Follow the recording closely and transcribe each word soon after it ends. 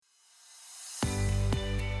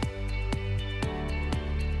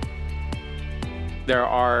there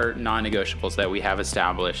are non-negotiables that we have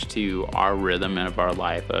established to our rhythm of our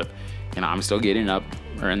life of, I'm still getting up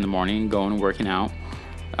or in the morning, going and working out.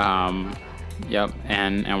 And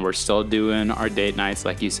we're still doing our date nights.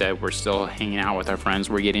 Like you said, we're still hanging out with our friends.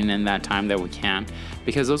 We're getting in that time that we can,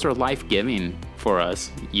 because those are life-giving for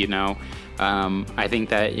us, I think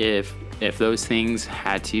that if those things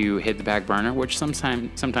had to hit the back burner, which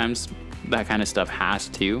sometimes that kind of stuff has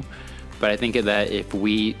to, but I think that if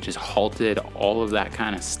we just halted all of that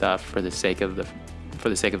kind of stuff for the sake of the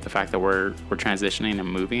fact that we're transitioning and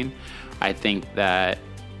moving, I think that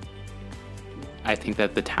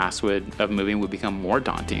the task of moving would become more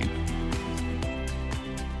daunting.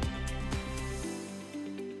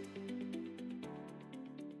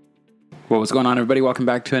 Well, what's going on, everybody? Welcome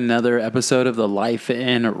back to another episode of the Life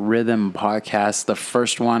in Rhythm podcast, the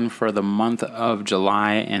first one for the month of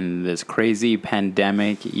July in this crazy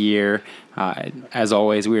pandemic year. As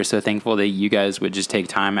always, we are so thankful that you guys would just take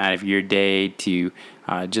time out of your day to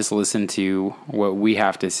just listen to what we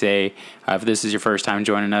have to say. If this is your first time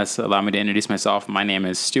joining us, allow me to introduce myself. My name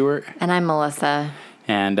is Stuart. And I'm Melissa.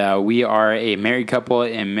 And we are a married couple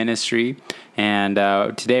in ministry. And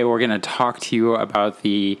today we're going to talk to you about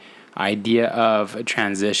the idea of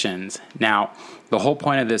transitions. Now, the whole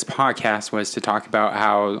point of this podcast was to talk about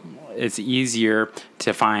how it's easier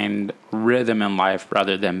to find rhythm in life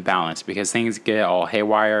rather than balance, because things get all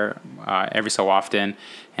haywire every so often,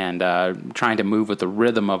 and trying to move with the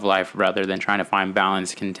rhythm of life rather than trying to find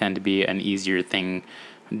balance can tend to be an easier thing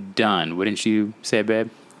done. Wouldn't you say, babe?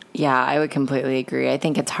 Yeah, I would completely agree. I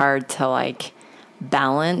think it's hard to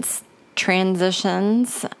balance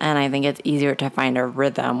transitions, and I think it's easier to find a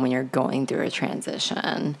rhythm when you're going through a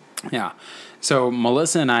transition. Yeah. So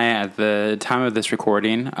Melissa and I, at the time of this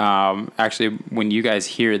recording, actually, when you guys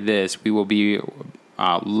hear this, we will be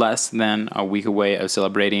less than a week away of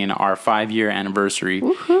celebrating our 5-year anniversary.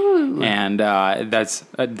 Woohoo! And that's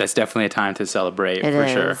definitely a time to celebrate. It for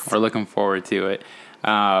is. Sure. We're looking forward to it.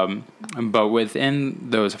 But within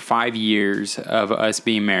those 5 years of us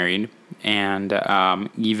being married, and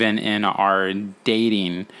even in our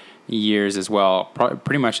dating years as well,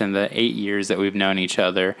 pretty much in the 8 years that we've known each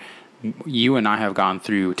other, you and I have gone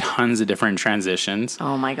through tons of different transitions.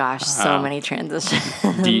 Oh my gosh, so many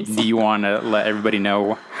transitions. Do you want to let everybody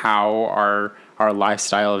know how our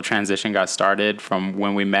lifestyle of transition got started from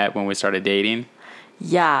when we met, when we started dating?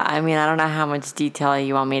 Yeah, I mean, I don't know how much detail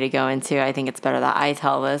you want me to go into. I think it's better that I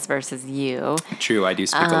tell this versus you. True, I do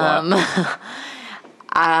speak a lot.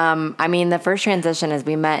 I mean, the first transition is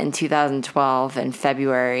we met in 2012 in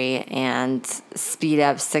February, and speed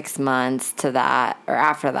up 6 months to that, or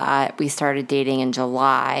after that, we started dating in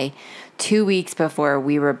July, 2 weeks before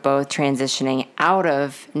we were both transitioning out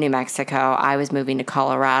of New Mexico. I was moving to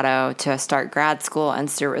Colorado to start grad school, and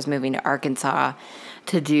Stuart was moving to Arkansas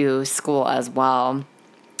to do school as well.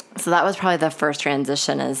 So that was probably the first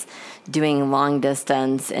transition, is doing long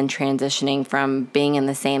distance and transitioning from being in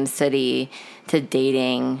the same city to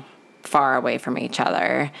dating far away from each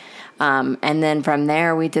other. And then from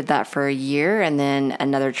there, we did that for a year, and then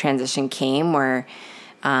another transition came where,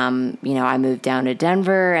 I moved down to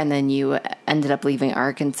Denver, and then you ended up leaving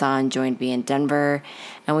Arkansas and joined me in Denver.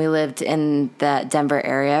 And we lived in the Denver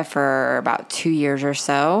area for about 2 years or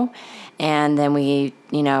so. And then we,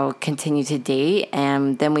 continued to date,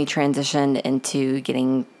 and then we transitioned into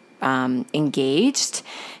getting engaged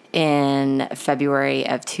in February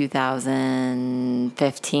of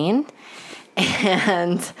 2015.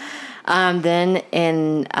 And then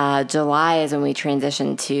in July is when we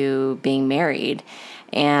transitioned to being married.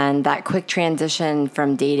 And that quick transition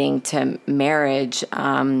from dating to marriage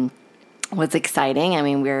was exciting. I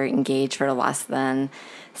mean, we were engaged for less than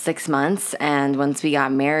 6 months, and once we got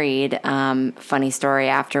married, funny story,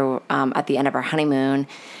 after at the end of our honeymoon,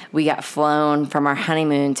 we got flown from our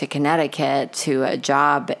honeymoon to Connecticut to a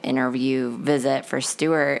job interview visit for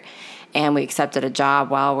Stuart, and we accepted a job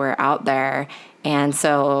while we're out there. And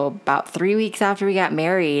so about 3 weeks after we got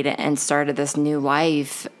married and started this new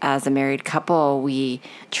life as a married couple, we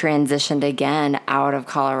transitioned again out of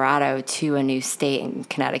Colorado to a new state in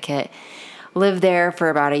Connecticut. Lived there for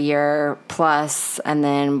about a year plus, and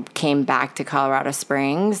then came back to Colorado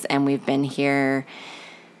Springs, and we've been here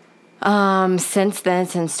since then,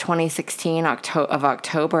 since 2016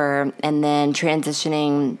 October, and then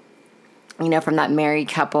transitioning, from that married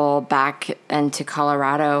couple back into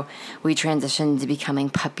Colorado, we transitioned to becoming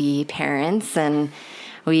puppy parents, and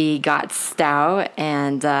we got Stout,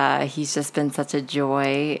 and he's just been such a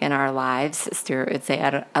joy in our lives. Stuart would say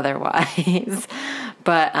otherwise.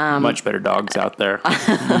 But much better dogs out there.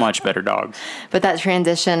 Much better dogs. But that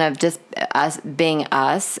transition of just us being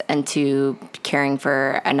us into caring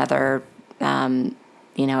for another,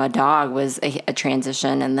 a dog was a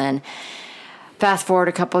transition. And then fast forward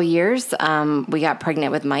a couple years, we got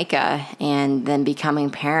pregnant with Micah, and then becoming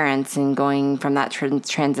parents and going from that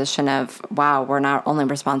transition of, wow, we're not only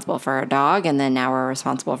responsible for a dog, and then now we're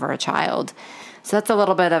responsible for a child. So that's a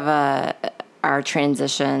little bit of our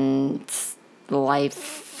transition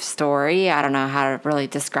life story. I don't know how to really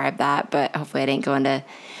describe that, but hopefully I didn't go into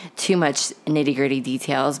too much nitty gritty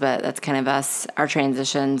details, but that's kind of our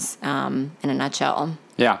transitions in a nutshell.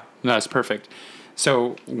 Yeah, no, that's perfect.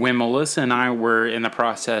 So when Melissa and I were in the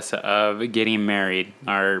process of getting married,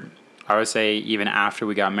 I would say even after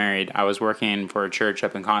we got married, I was working for a church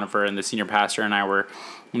up in Conifer, and the senior pastor and I were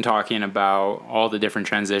talking about all the different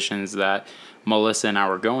transitions that Melissa and I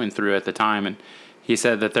were going through at the time. And he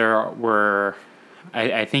said that there were,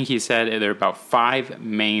 I think he said there are about 5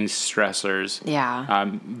 main stressors,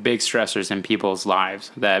 big stressors in people's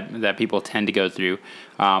lives that people tend to go through.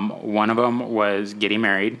 One of them was getting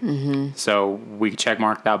married. Mm-hmm. So we check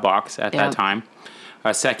marked that box at that time.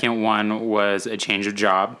 A second one was a change of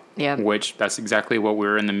job, which that's exactly what we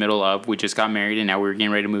were in the middle of. We just got married and now we were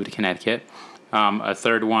getting ready to move to Connecticut. A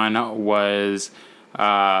third one was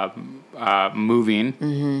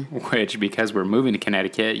moving, which because we're moving to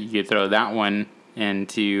Connecticut, you could throw that one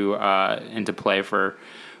into play for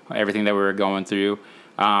everything that we were going through.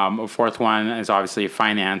 A fourth one is obviously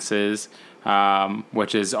finances,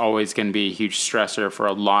 which is always going to be a huge stressor for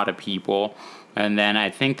a lot of people. And then I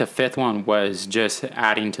think the fifth one was just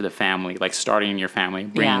adding to the family, like starting your family,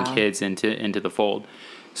 bringing kids into the fold.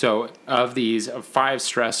 So of these 5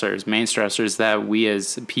 stressors, main stressors that we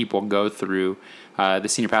as people go through, the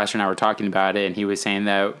senior pastor and I were talking about it, and he was saying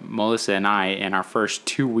that Melissa and I, in our first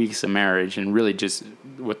 2 weeks of marriage, and really just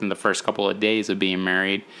within the first couple of days of being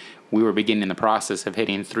married, we were beginning the process of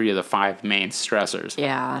hitting 3 of the 5 main stressors.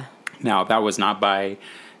 Yeah. Now, that was not by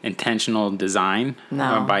intentional design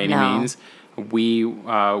by any means. We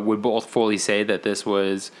would both fully say that this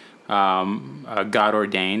was God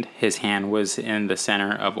ordained. His hand was in the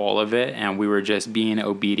center of all of it, and we were just being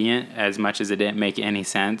obedient as much as it didn't make any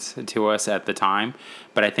sense to us at the time.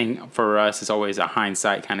 But I think for us, it's always a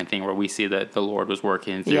hindsight kind of thing where we see that the Lord was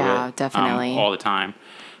working through it definitely. All the time.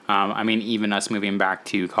 I mean, even us moving back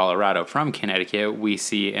to Colorado from Connecticut, we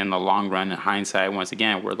see in the long run, in hindsight, once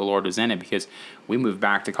again, where the Lord was in it, because we moved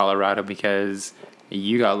back to Colorado because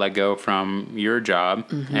you got let go from your job,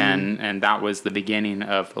 and that was the beginning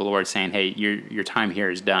of the Lord saying, "Hey, your time here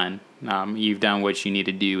is done. You've done what you need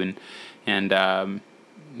to do, and time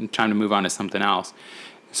to move on to something else."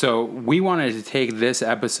 So we wanted to take this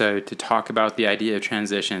episode to talk about the idea of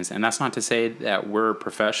transitions, and that's not to say that we're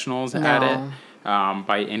professionals at it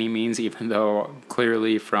by any means, even though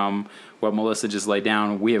clearly from what Melissa just laid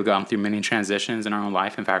down, we have gone through many transitions in our own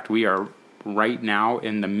life. In fact, we are right now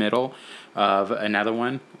in the middle of another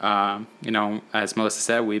one. As Melissa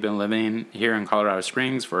said, we've been living here in Colorado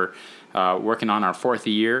Springs for working on our 4th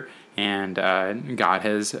year, and God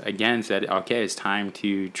has again said, okay, it's time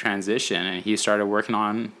to transition, and he started working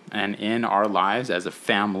on and in our lives as a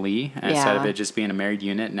family instead of it just being a married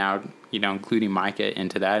unit, now including Micah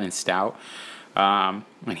into that and Stout. And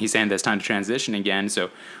he's saying that it's time to transition again. So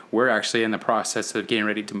we're actually in the process of getting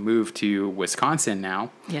ready to move to Wisconsin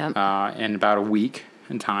now. In about a week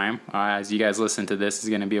in time. As you guys listen to this, is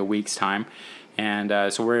going to be a week's time.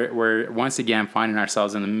 And so we're once again finding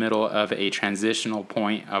ourselves in the middle of a transitional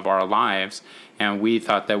point of our lives. And we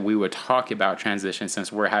thought that we would talk about transition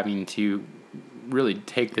since we're having to really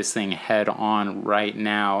take this thing head on right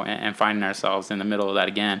now and finding ourselves in the middle of that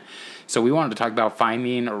again. So we wanted to talk about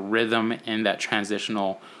finding a rhythm in that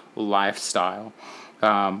transitional lifestyle.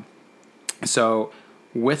 So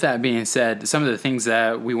with that being said, some of the things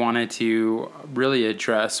that we wanted to really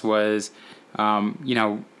address was,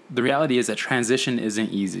 the reality is that transition isn't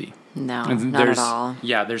easy. No, not at all.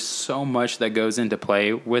 Yeah, there's so much that goes into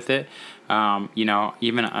play with it.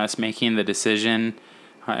 Even us making the decision,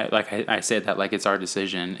 I said that like it's our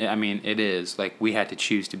decision. I mean, it is. Like, we had to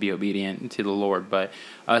choose to be obedient to the Lord. But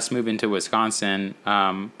us moving to Wisconsin,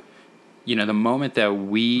 the moment that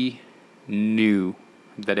we knew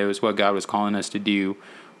that it was what God was calling us to do,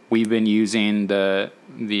 we've been using the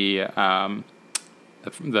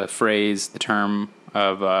phrase, the term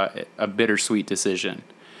of a bittersweet decision,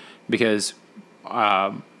 because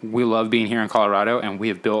we love being here in Colorado, and we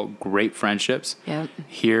have built great friendships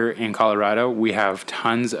here in Colorado. We have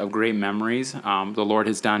tons of great memories. The Lord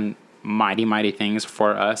has done mighty, mighty things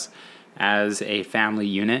for us as a family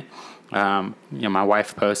unit. My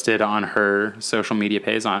wife posted on her social media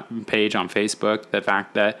page on Facebook the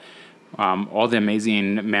fact that all the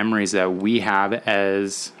amazing memories that we have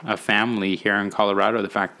as a family here in Colorado. The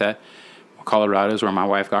fact that Colorado is where my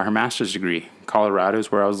wife got her master's degree. Colorado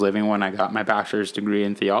is where I was living when I got my bachelor's degree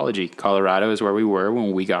in theology. Colorado is where we were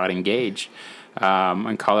when we got engaged.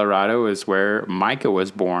 And Colorado is where Micah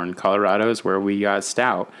was born. Colorado is where we got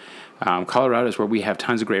Stout. Colorado is where we have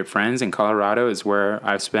tons of great friends, and Colorado is where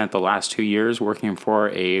I've spent the last 2 years working for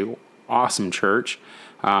a awesome church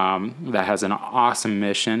that has an awesome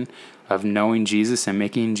mission of knowing Jesus and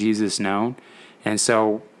making Jesus known. And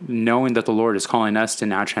so knowing that the Lord is calling us to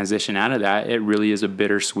now transition out of that, it really is a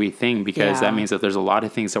bittersweet thing, because that means that there's a lot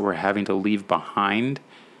of things that we're having to leave behind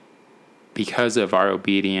because of our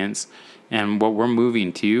obedience. And what we're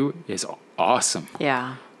moving to is awesome.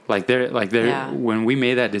 Yeah. When we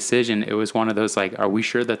made that decision, it was one of those, are we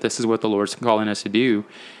sure that this is what the Lord's calling us to do?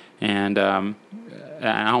 And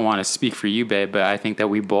I don't want to speak for you, babe, but I think that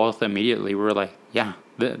we both immediately were like, yeah,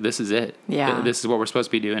 this is it. Yeah. This is what we're supposed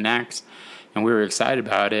to be doing next. And we were excited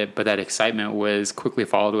about it, but that excitement was quickly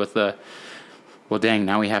followed with well, dang,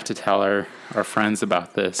 now we have to tell our friends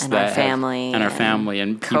about this. And our family.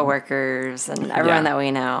 And coworkers and everyone that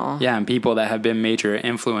we know. Yeah, and people that have been major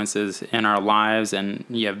influences in our lives and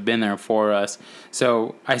you have been there for us.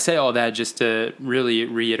 So I say all that just to really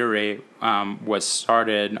reiterate what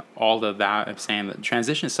started all of that, of saying that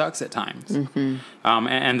transition sucks at times. Mm-hmm.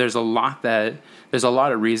 And there's a lot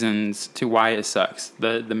of reasons to why it sucks.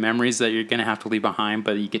 The memories that you're going to have to leave behind,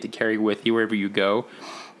 but you get to carry with you wherever you go.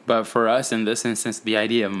 But for us, in this instance, the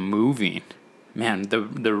idea of moving, man,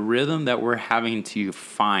 the rhythm that we're having to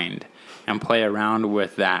find and play around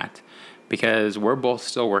with that, because we're both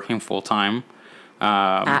still working full time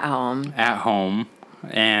at home,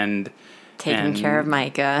 and taking care of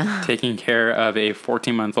Micah, taking care of a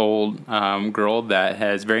 14-month-old girl that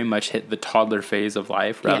has very much hit the toddler phase of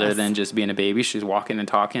life rather than just being a baby. She's walking and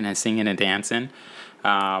talking and singing and dancing.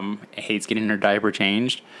 Hates getting her diaper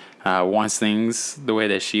changed. Wants things the way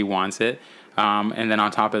that she wants it. And then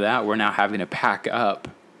on top of that, we're now having to pack up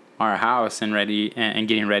our house and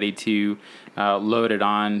getting ready to load it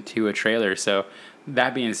on to a trailer. So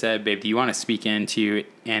that being said, babe, do you want to speak into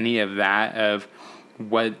any of that, of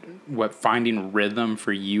what finding rhythm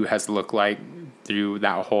for you has looked like through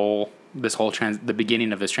the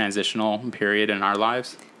beginning of this transitional period in our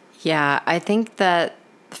lives? Yeah, I think that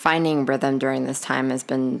finding rhythm during this time has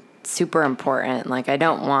been super important. I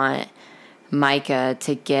don't want Micah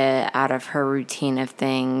to get out of her routine of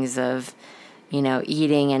things of,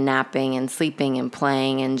 eating and napping and sleeping and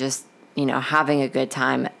playing and just, having a good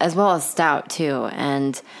time, as well as Stout too.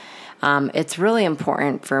 And it's really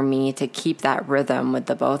important for me to keep that rhythm with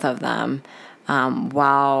the both of them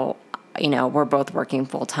while, we're both working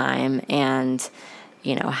full time and,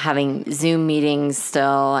 having Zoom meetings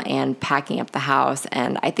still and packing up the house.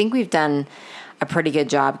 And I think we've done a pretty good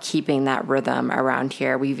job keeping that rhythm around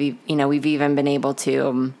here. We've even been able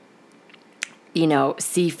to,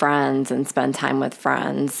 see friends and spend time with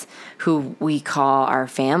friends who we call our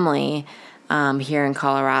family here in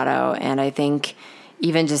Colorado. And I think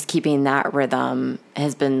even just keeping that rhythm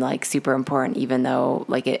has been super important, even though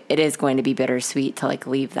it is going to be bittersweet to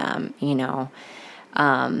leave them,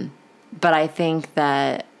 But I think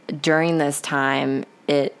that during this time,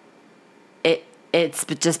 it's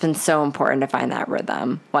just been so important to find that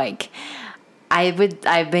rhythm. I've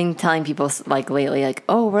been telling people lately,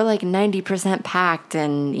 oh, we're 90% packed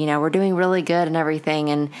and, we're doing really good and everything.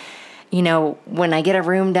 And, when I get a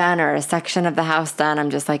room done or a section of the house done, I'm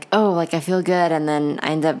just I feel good. And then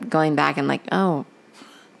I end up going back and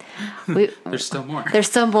there's still more. There's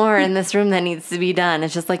still more in this room that needs to be done.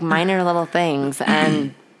 It's just minor little things.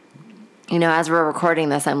 And, as we're recording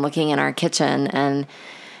this, I'm looking in our kitchen and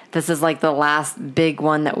this is the last big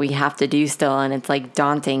one that we have to do still. And it's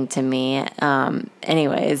daunting to me.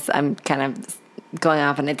 Anyways, I'm kind of going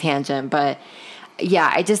off on a tangent, but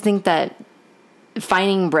yeah, I just think that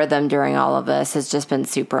finding rhythm during all of this has just been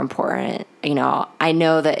super important. I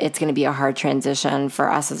know that it's going to be a hard transition for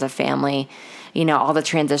us as a family. All the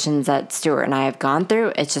transitions that Stuart and I have gone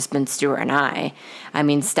through, it's just been Stuart and I. I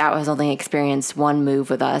mean, Stout has only experienced one move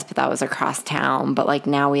with us, but that was across town. But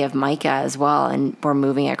now we have Micah as well, and we're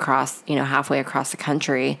moving across, halfway across the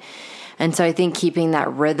country. And so I think keeping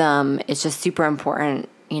that rhythm is just super important.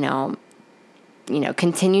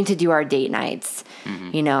 Continue to do our date nights.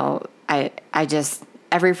 Mm-hmm. I just,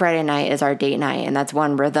 every Friday night is our date night, and that's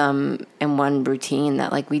one rhythm and one routine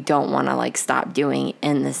that we don't want to stop doing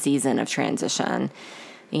in the season of transition.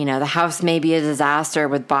 The house may be a disaster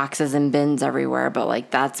with boxes and bins everywhere,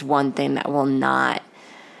 but that's one thing that will not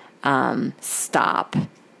stop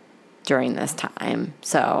during this time.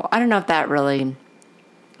 So I don't know if that really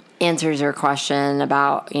answers your question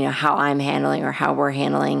about, how I'm handling or how we're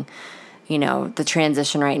handling, the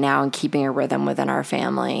transition right now and keeping a rhythm within our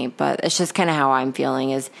family. But it's just kind of how I'm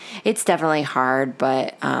feeling. Is it's definitely hard,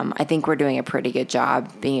 but I think we're doing a pretty good job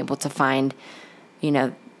being able to find,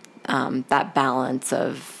 that balance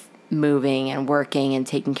of moving and working and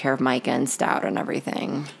taking care of Micah and Stout and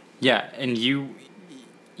everything. Yeah, and you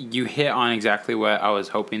hit on exactly what I was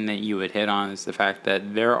hoping that you would hit on, is the fact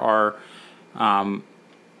that there are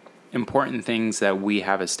important things that we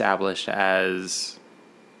have established as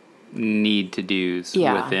need to do's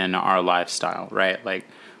within our lifestyle, right? Like,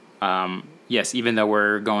 yes, even though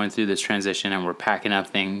we're going through this transition and we're packing up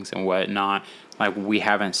things and whatnot, like, we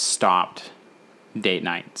haven't stopped date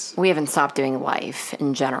nights. We haven't stopped doing life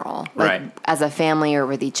in general, right? As a family or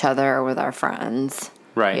with each other or with our friends.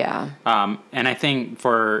 Right. Yeah. And I think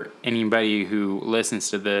for anybody who listens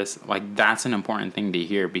to this, like, that's an important thing to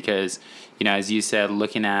hear, because, as you said,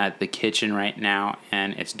 looking at the kitchen right now,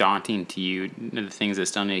 and it's daunting to you, the things that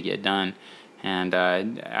still need to get done. And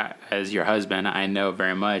as your husband, I know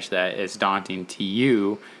very much that it's daunting to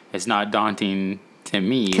you. It's not daunting to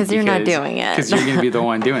me. Because you're not doing it. Because you're going to be the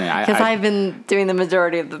one doing it. Because I've been doing the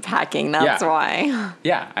majority of the packing. That's why.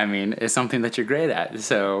 Yeah. I mean, it's something that you're great at.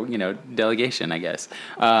 So, delegation, I guess.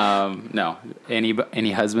 No,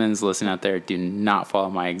 any husbands listening out there, do not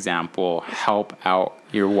follow my example. Help out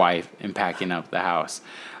your wife in packing up the house.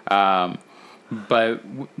 But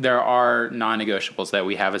there are non-negotiables that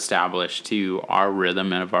we have established to our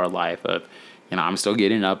rhythm and of our life of, I'm still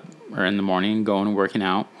getting up in the morning, going and working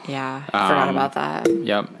out. Yeah, I forgot about that.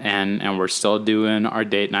 Yep, and we're still doing our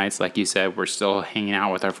date nights, like you said. We're still hanging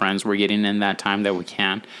out with our friends. We're getting in that time that we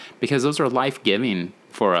can, because those are life-giving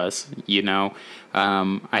for us.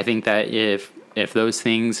 I think that if those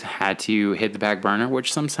things had to hit the back burner,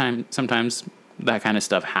 which sometimes that kind of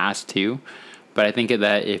stuff has to, but I think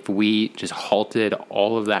that if we just halted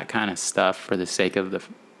all of that kind of stuff for the sake of the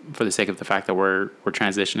fact that we're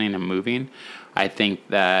transitioning and moving, I think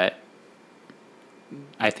that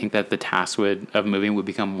the task of moving would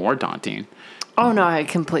become more daunting. Oh no, I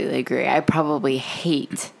completely agree. I probably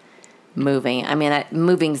hate moving. I mean,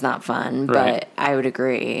 moving's not fun, right. But I would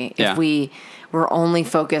agree. Yeah. If we were only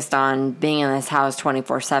focused on being in this house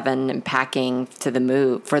 24/7 and packing for the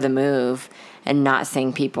move and not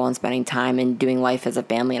seeing people and spending time and doing life as a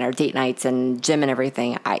family and our date nights and gym and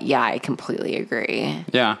everything, I completely agree.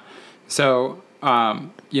 Yeah. So,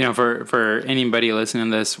 for anybody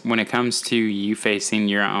listening to this, when it comes to you facing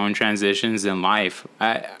your own transitions in life,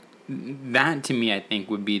 that to me, I think,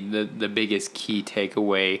 would be the biggest key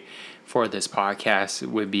takeaway for this podcast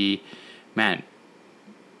would be, man,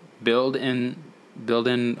 build in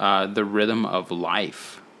the rhythm of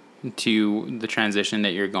life to the transition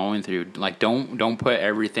that you're going through. Like, don't put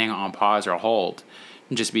everything on pause or hold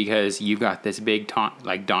just because you've got this big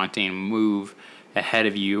daunting move ahead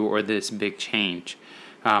of you, or this big change,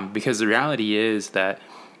 because the reality is that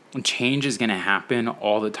change is going to happen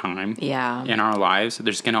all the time. In our lives,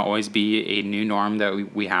 there's going to always be a new norm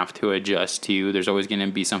that we have to adjust to. There's always going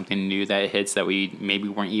to be something new that hits that we maybe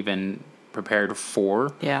weren't even prepared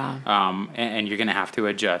for. And you're going to have to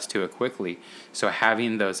adjust to it quickly. So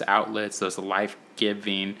having those outlets, those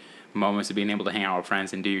life-giving moments of being able to hang out with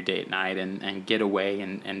friends and do your date night and get away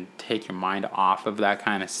and take your mind off of that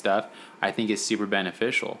kind of stuff, I think is super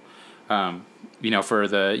beneficial. For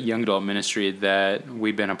the young adult ministry that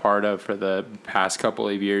we've been a part of for the past couple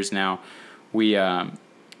of years now, we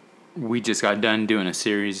just got done doing a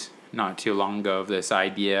series not too long ago of this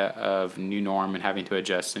idea of new norm and having to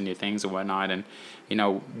adjust to new things and whatnot. And,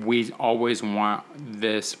 we always want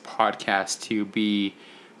this podcast to be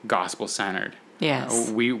gospel-centered. Yes.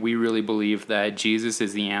 We really believe that Jesus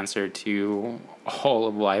is the answer to all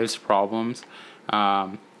of life's problems.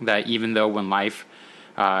 That even when life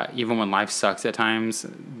sucks at times,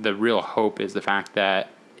 the real hope is the fact that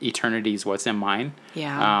eternity is what's in mind.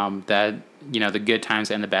 That the good times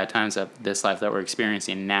and the bad times of this life that we're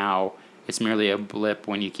experiencing now, it's merely a blip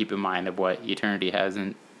when you keep in mind of what eternity has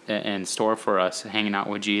in store for us, hanging out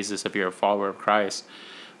with Jesus if you're a follower of Christ.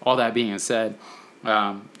 All that being said,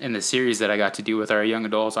 in the series that I got to do with our young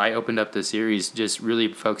adults, I opened up the series just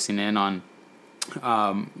really focusing in on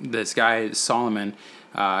this guy, Solomon.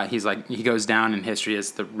 He goes down in history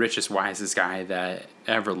as the richest, wisest guy that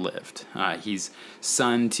ever lived. He's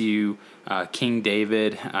son to King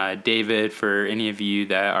David. David, for any of you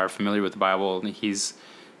that are familiar with the Bible, he's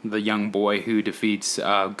the young boy who defeats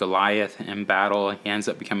Goliath in battle. He ends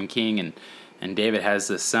up becoming king, And David has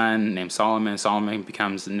this son named Solomon. Solomon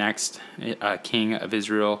becomes the next king of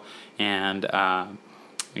Israel. And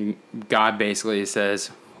God basically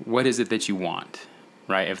says, what is it that you want?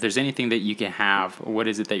 Right? If there's anything that you can have, what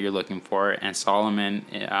is it that you're looking for? And Solomon,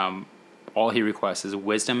 all he requests is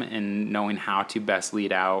wisdom in knowing how to best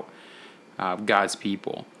lead out God's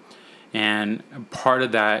people. And part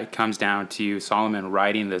of that comes down to Solomon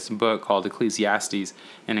writing this book called Ecclesiastes.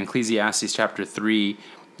 And in Ecclesiastes chapter 3,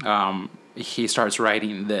 he starts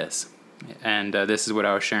writing this. And this is what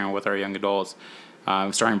I was sharing with our young adults.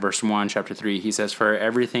 Starting verse 1, chapter 3, he says, "For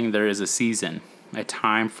everything there is a season, a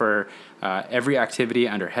time for every activity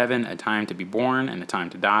under heaven, a time to be born and a time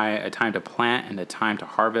to die, a time to plant and a time to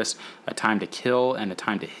harvest, a time to kill and a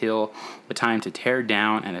time to heal, a time to tear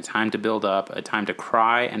down and a time to build up, a time to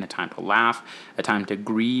cry and a time to laugh, a time to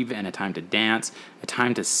grieve and a time to dance, a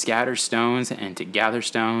time to scatter stones and to gather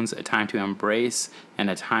stones, a time to embrace and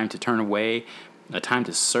a time to turn away, a time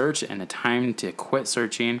to search and a time to quit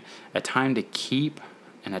searching, a time to keep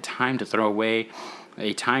and a time to throw away,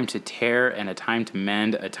 a time to tear and a time to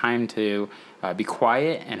mend, a time to be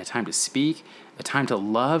quiet and a time to speak, a time to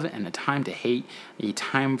love and a time to hate, a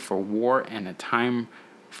time for war and a time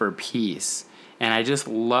for peace." And I just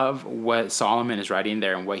love what Solomon is writing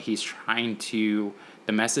there and what he's trying to,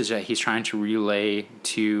 the message that he's trying to relay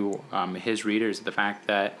to his readers, the fact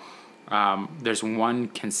that there's one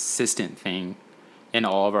consistent thing in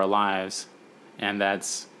all of our lives, and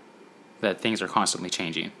that's that things are constantly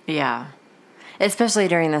changing. Yeah. Especially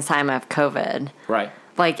during this time of COVID. Right.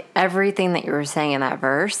 Like everything that you were saying in that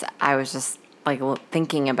verse, I was just like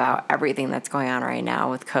thinking about everything that's going on right now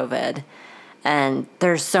with COVID. And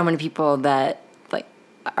there's so many people that like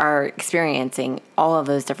are experiencing all of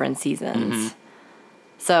those different seasons. Mm-hmm.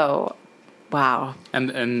 So, wow.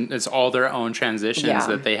 And it's all their own transitions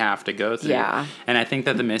that they have to go through. Yeah. And I think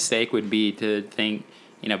that the mistake would be to think,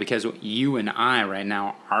 because you and I right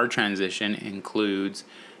now, our transition includes,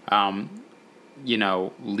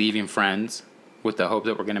 leaving friends with the hope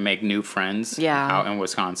that we're going to make new friends out in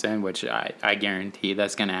Wisconsin, which I guarantee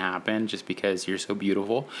that's going to happen just because you're so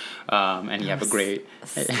beautiful and you have a great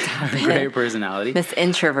personality. This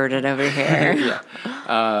introverted over here.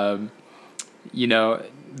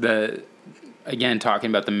 Again,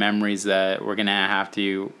 talking about the memories that we're going to have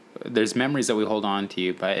to, there's memories that we hold on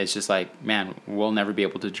to, but it's just like, man, we'll never be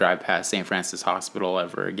able to drive past St. Francis Hospital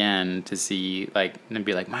ever again to see, and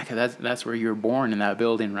be like, Micah, that's where you were born, in that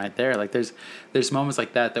building right there. Like, there's moments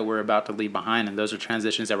like that we're about to leave behind, and those are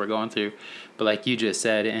transitions that we're going through. But like you just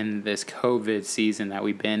said, in this COVID season that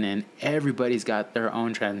we've been in, everybody's got their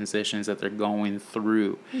own transitions that they're going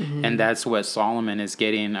through. Mm-hmm. And that's what Solomon is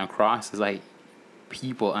getting across, is like,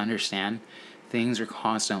 people understand things are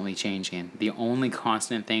constantly changing. The only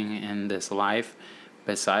constant thing in this life,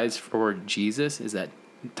 besides for Jesus, is that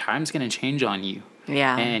time's going to change on you.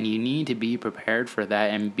 Yeah. And you need to be prepared for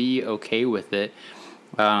that and be okay with it.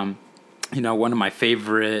 One of my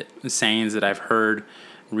favorite sayings that I've heard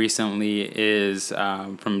recently is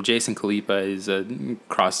from Jason Khalipa. He's a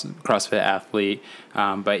CrossFit athlete,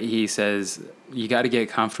 but he says, you got to get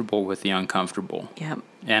comfortable with the uncomfortable. Yep.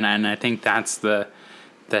 And I think that's the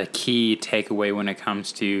key takeaway when it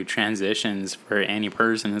comes to transitions for any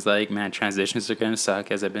person, is like, man, transitions are going to suck,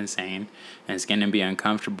 as I've been saying, and it's going to be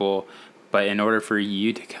uncomfortable. But in order for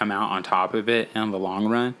you to come out on top of it in the long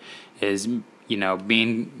run is,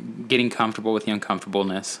 getting comfortable with the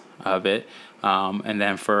uncomfortableness of it. And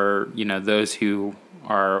then for, those who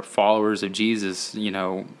are followers of Jesus,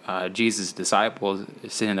 Jesus' disciples,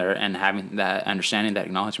 sitting there and having that understanding, that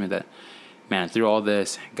acknowledgement that, man, through all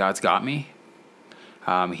this, God's got me.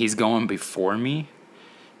 He's going before me,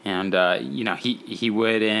 and he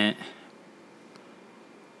wouldn't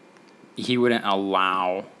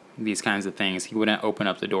allow these kinds of things. He wouldn't open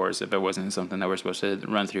up the doors if it wasn't something that we're supposed to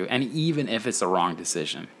run through, and even if it's the wrong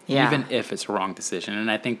decision.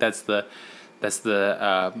 And I think that's the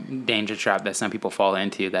danger trap that some people fall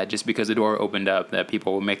into, that just because the door opened up, that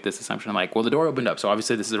people will make this assumption like, well, the door opened up, so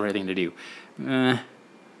obviously this is the right thing to do.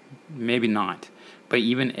 Maybe not. But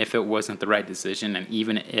even if it wasn't the right decision, and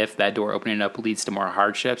even if that door opening up leads to more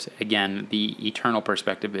hardships, again, the eternal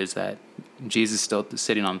perspective is that Jesus is still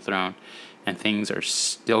sitting on the throne, and things are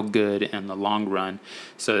still good in the long run.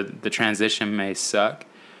 So the transition may suck,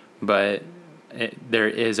 but there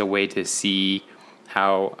is a way to see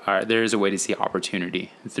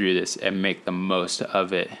opportunity through this and make the most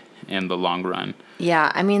of it in the long run. Yeah,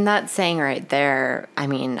 that saying right there,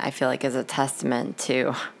 I feel like is a testament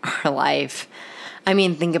to our life.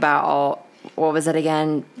 Think about what was it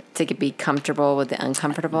again? To be comfortable with the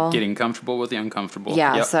uncomfortable. Getting comfortable with the uncomfortable.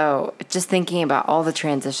 Yeah. Yep. So just thinking about all the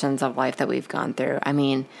transitions of life that we've gone through. I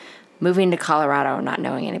mean, moving to Colorado, not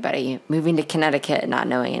knowing anybody, moving to Connecticut, not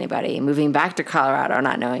knowing anybody, moving back to Colorado,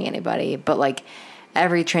 not knowing anybody. But like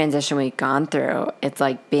every transition we've gone through, it's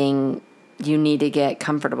like you need to get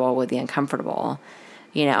comfortable with the uncomfortable,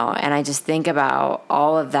 and I just think about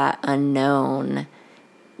all of that unknown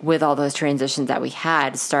with all those transitions that we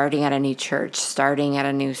had, starting at a new church, starting at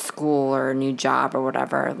a new school or a new job or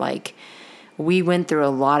whatever. Like we went through a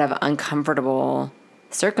lot of uncomfortable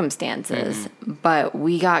circumstances, but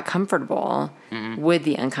we got comfortable with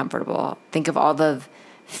the uncomfortable. Think of all the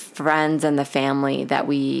friends and the family that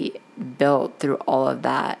we built through all of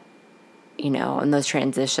that, and those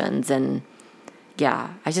transitions. And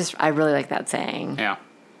yeah, I really like that saying. Yeah.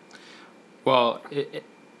 Well,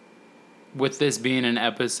 with this being an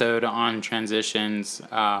episode on transitions,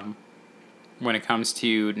 when it comes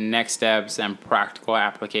to next steps and practical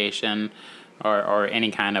application, or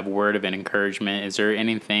any kind of word of encouragement, is there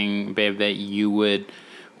anything, babe, that you would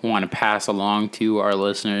want to pass along to our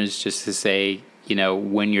listeners, just to say,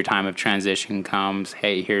 when your time of transition comes,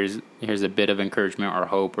 hey, here's a bit of encouragement or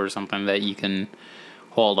hope or something that you can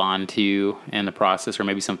hold on to in the process, or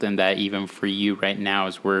maybe something that even for you right now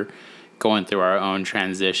as we're going through our own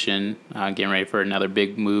transition, getting ready for another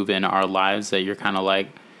big move in our lives, that you're kind of like,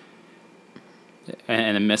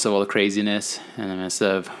 in the midst of all the craziness, in the midst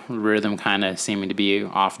of rhythm kind of seeming to be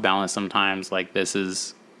off balance sometimes, like this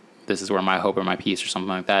is where my hope or my peace or something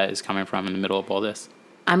like that is coming from in the middle of all this?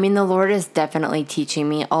 I mean, the Lord is definitely teaching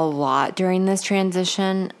me a lot during this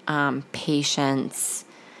transition. Patience,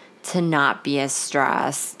 to not be as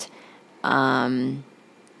stressed, to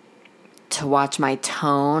watch my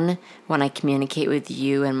tone when I communicate with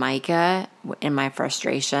you and Micah in my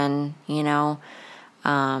frustration,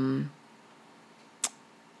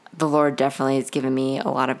 the Lord definitely has given me a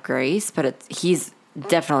lot of grace, but He's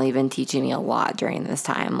definitely been teaching me a lot during this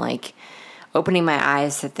time, like opening my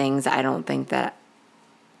eyes to things I don't think that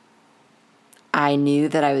I knew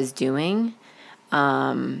that I was doing.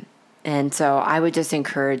 And so I would just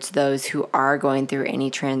encourage those who are going through any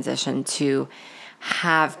transition to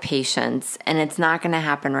have patience, and it's not going to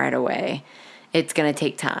happen right away. It's going to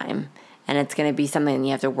take time, and it's going to be something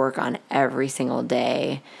you have to work on every single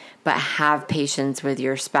day. But have patience with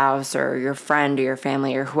your spouse or your friend or your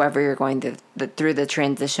family or whoever you're going through the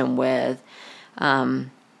transition with.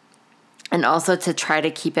 And also to try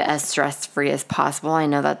to keep it as stress-free as possible. I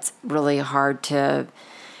know that's really hard to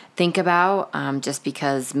think about, just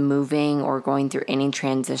because moving or going through any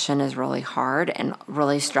transition is really hard and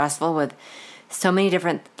really stressful, with so many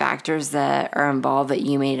different factors that are involved that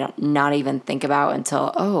you may not even think about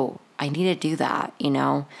until, oh, I need to do that,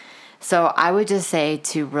 So I would just say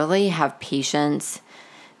to really have patience,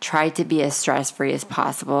 try to be as stress-free as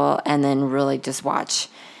possible, and then really just watch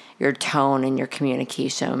your tone and your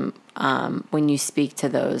communication when you speak to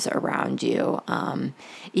those around you.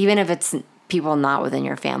 Even if it's people not within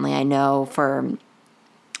your family. I know for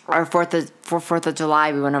our 4th of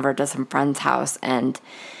July, we went over to some friend's house, and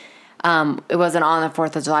it wasn't on the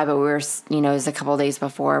 4th of July, but we were, it was a couple of days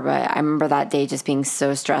before. But I remember that day just being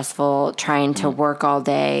so stressful, trying to work all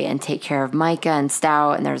day and take care of Micah and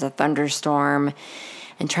Stout. And there was a thunderstorm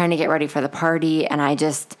and trying to get ready for the party. And I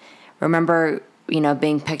just remember,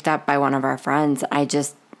 being picked up by one of our friends.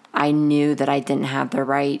 I knew that I didn't have the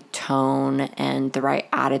right tone and the right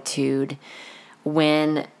attitude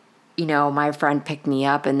when my friend picked me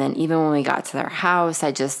up. And then even when we got to their house,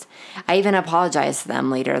 I even apologized to them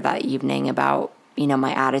later that evening about,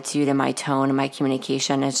 my attitude and my tone and my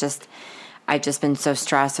communication. I've just been so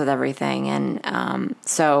stressed with everything. And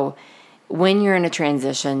so when you're in a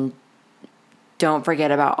transition, don't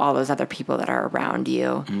forget about all those other people that are around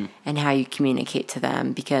you and how you communicate to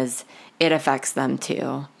them, because it affects them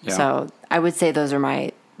too. Yeah. So I would say those are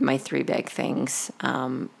my 3 big things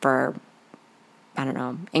for, I don't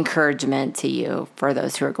know, encouragement to you for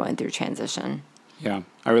those who are going through transition. Yeah,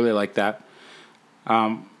 I really like that.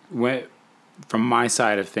 From my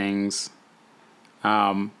side of things,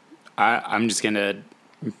 I'm just going to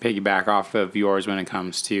piggyback off of yours when it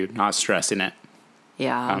comes to not stressing it.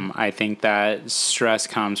 Yeah. I think that stress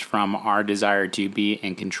comes from our desire to be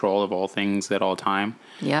in control of all things at all time.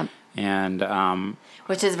 Yep. And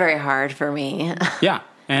which is very hard for me. Yeah.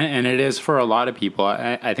 And it is for a lot of people.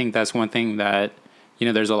 I think that's one thing that,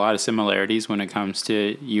 there's a lot of similarities when it comes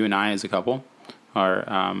to you and I as a couple, or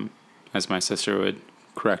as my sister would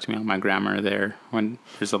correct me on my grammar there, when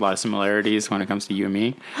there's a lot of similarities when it comes to you and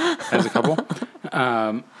me as a couple.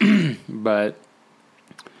 But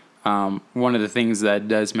one of the things that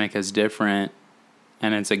does make us different,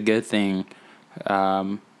 and it's a good thing,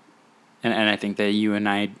 and I think that you and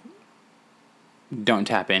I don't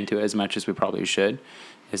tap into as much as we probably should,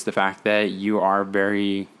 is the fact that you are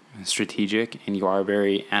very strategic and you are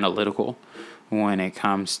very analytical when it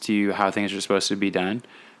comes to how things are supposed to be done.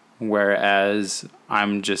 Whereas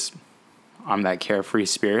I'm that carefree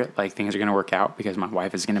spirit, like things are going to work out because my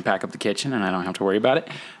wife is going to pack up the kitchen and I don't have to worry about it.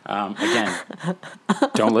 Again,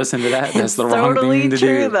 don't listen to that. That's the wrong totally thing to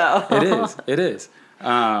true, do. though. It is.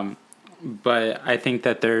 But I think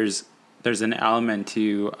that there's an element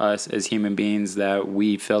to us as human beings that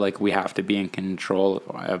we feel like we have to be in control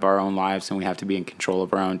of our own lives and we have to be in control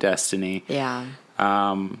of our own destiny. Yeah.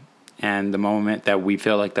 And the moment that we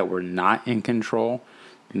feel like that we're not in control,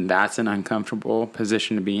 that's an uncomfortable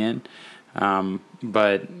position to be in.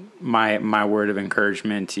 But my word of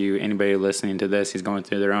encouragement to anybody listening to this who's going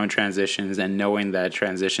through their own transitions and knowing that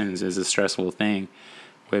transitions is a stressful thing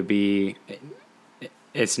would be,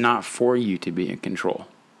 it's not for you to be in control.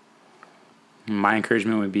 My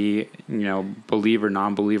encouragement would be, believer,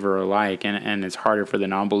 non-believer alike, and it's harder for the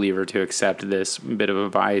non-believer to accept this bit of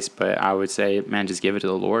advice, but I would say, man, just give it to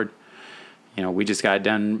the Lord. We just got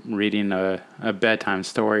done reading a bedtime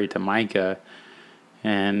story to Micah,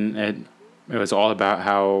 and it was all about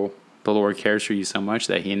how the Lord cares for you so much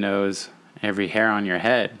that he knows every hair on your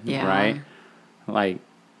head, right? Like,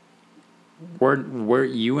 we're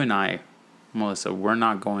you and I, Melissa, we're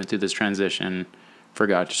not going through this transition for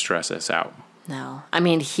God to stress us out. No. I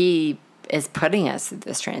mean, he is putting us through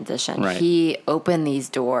this transition. Right. He opened these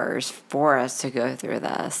doors for us to go through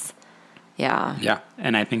this. Yeah. Yeah.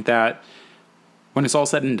 And I think that when it's all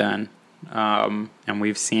said and done, and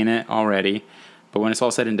we've seen it already, but when it's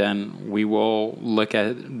all said and done, we will look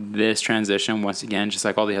at this transition once again, just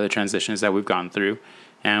like all the other transitions that we've gone through.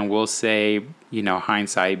 And we'll say,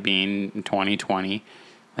 hindsight being 2020,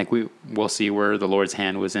 like we'll see where the Lord's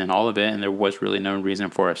hand was in all of it, and there was really no reason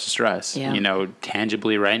for us to stress. Yeah.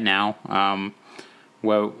 Tangibly right now,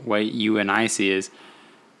 what you and I see is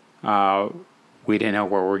we didn't know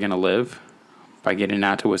where we're going to live by getting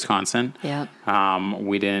out to Wisconsin. Yeah.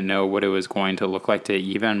 We didn't know what it was going to look like to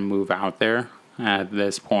even move out there at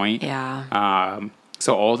this point. Yeah.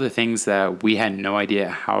 So all the things that we had no idea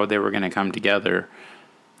how they were going to come together,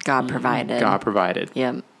 God provided. God provided.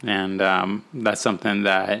 Yep. And that's something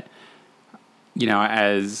that,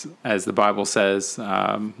 as the Bible says,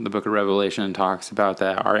 the book of Revelation talks about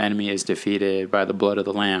that our enemy is defeated by the blood of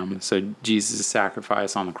the Lamb. So Jesus'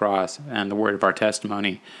 sacrifice on the cross and the word of our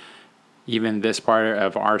testimony, even this part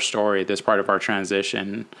of our story, this part of our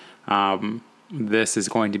transition, this is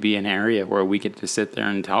going to be an area where we get to sit there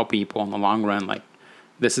and tell people in the long run, like,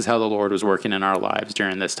 this is how the Lord was working in our lives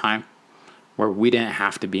during this time, where we didn't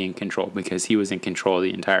have to be in control because he was in control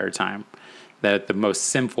the entire time. That the most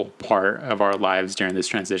sinful part of our lives during this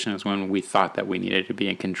transition was when we thought that we needed to be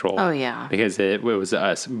in control. Oh, yeah. Because it was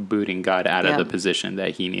us booting God out of Yep. the position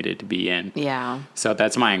that he needed to be in. Yeah. So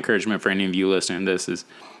that's my encouragement for any of you listening to this is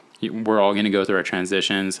we're all going to go through our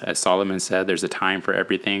transitions. As Solomon said, there's a time for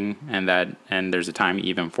everything, and there's a time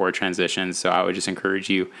even for transitions. So I would just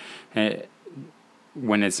encourage you,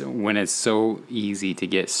 when it's so easy to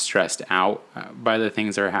get stressed out by the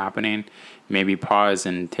things that are happening, maybe pause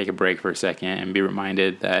and take a break for a second and be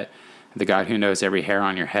reminded that the God who knows every hair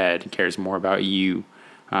on your head cares more about you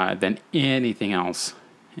than anything else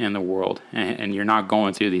in the world. And you're not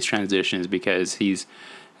going through these transitions because he's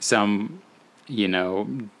some,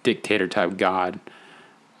 dictator type God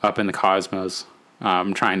up in the cosmos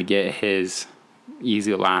trying to get his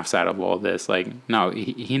easy laughs out of all this. Like, no,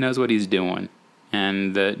 he knows what he's doing.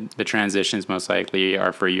 And the transitions most likely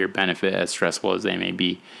are for your benefit, as stressful as they may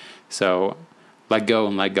be. So let go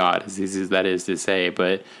and let God, as easy as that is to say,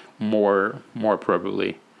 but more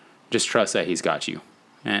appropriately, just trust that he's got you.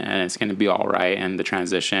 And it's going to be all right. And the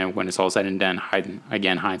transition, when it's all said and done,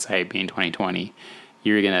 hindsight being 2020,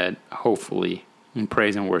 you're going to hopefully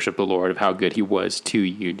praise and worship the Lord of how good he was to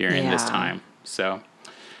you during this time. So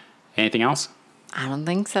anything else? I don't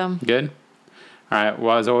think so. Good. All right.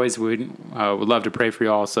 Well, as always, we'd love to pray for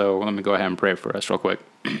you all. So let me go ahead and pray for us real quick.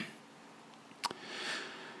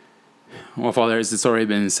 Well, Father, as it's already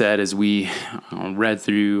been said, as we read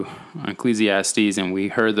through Ecclesiastes and we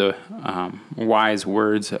heard the wise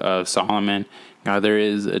words of Solomon, God, there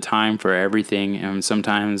is a time for everything. And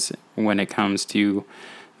sometimes when it comes to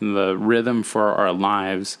the rhythm for our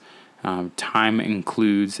lives, time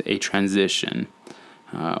includes a transition.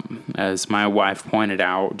 As my wife pointed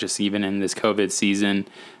out, just even in this COVID season,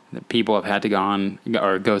 people have had to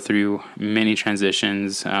go through many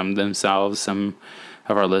transitions themselves. Some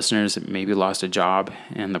of our listeners maybe lost a job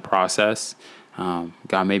in the process.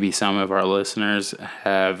 God, maybe some of our listeners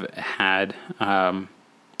have had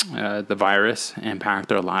the virus impact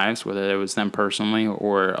their lives, whether it was them personally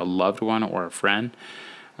or a loved one or a friend.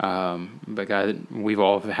 But God, we've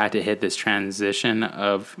all had to hit this transition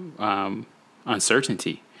of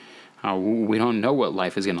uncertainty. We don't know what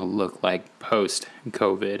life is going to look like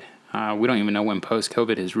post-COVID. We don't even know when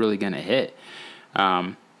post-COVID is really going to hit.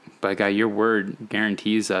 But God, your word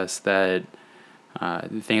guarantees us that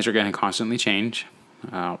things are going to constantly change.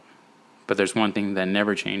 But there's one thing that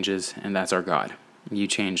never changes, and that's our God. You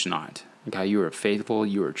change not. God, you are faithful.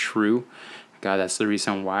 You are true. God, that's the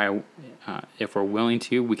reason why, if we're willing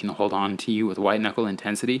to, we can hold on to you with white-knuckle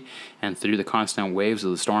intensity. And through the constant waves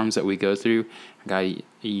of the storms that we go through, God,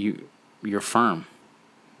 you're firm.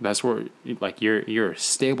 That's where, like, you're a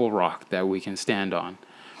stable rock that we can stand on.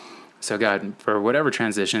 So, God, for whatever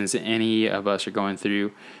transitions any of us are going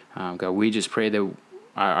through, God, we just pray that,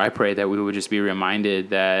 I pray that we would just be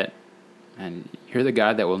reminded that, and you're the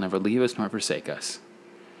God that will never leave us nor forsake us.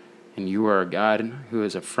 And you are a God who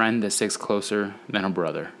is a friend that sticks closer than a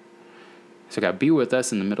brother. So, God, be with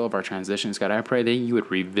us in the middle of our transitions. God, I pray that you would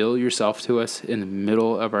reveal yourself to us in the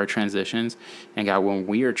middle of our transitions. And, God, when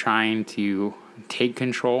we are trying to take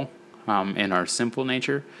control in our sinful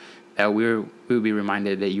nature, that we would be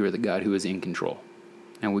reminded that you are the God who is in control.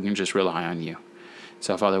 And we can just rely on you.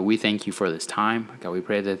 So, Father, we thank you for this time. God, we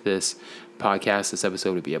pray that this podcast, this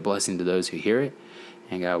episode, would be a blessing to those who hear it.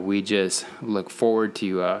 And, God, we just look forward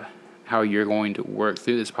to how you're going to work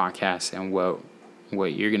through this podcast and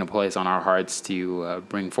what you're going to place on our hearts to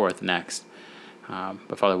bring forth next.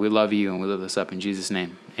 But, Father, we love you, and we lift this up in Jesus'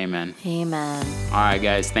 name. Amen. Amen. All right,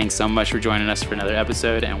 guys. Thanks so much for joining us for another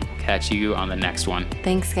episode, and we'll catch you on the next one.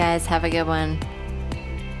 Thanks, guys. Have a good one.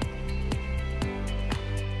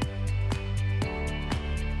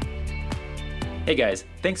 Hey guys,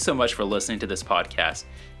 thanks so much for listening to this podcast.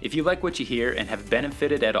 If you like what you hear and have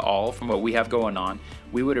benefited at all from what we have going on,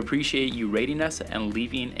 we would appreciate you rating us and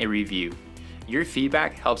leaving a review. Your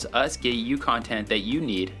feedback helps us get you content that you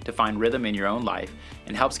need to find rhythm in your own life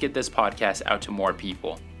and helps get this podcast out to more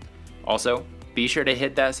people. Also, be sure to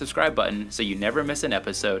hit that subscribe button so you never miss an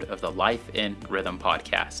episode of the Life in Rhythm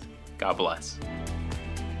podcast. God bless.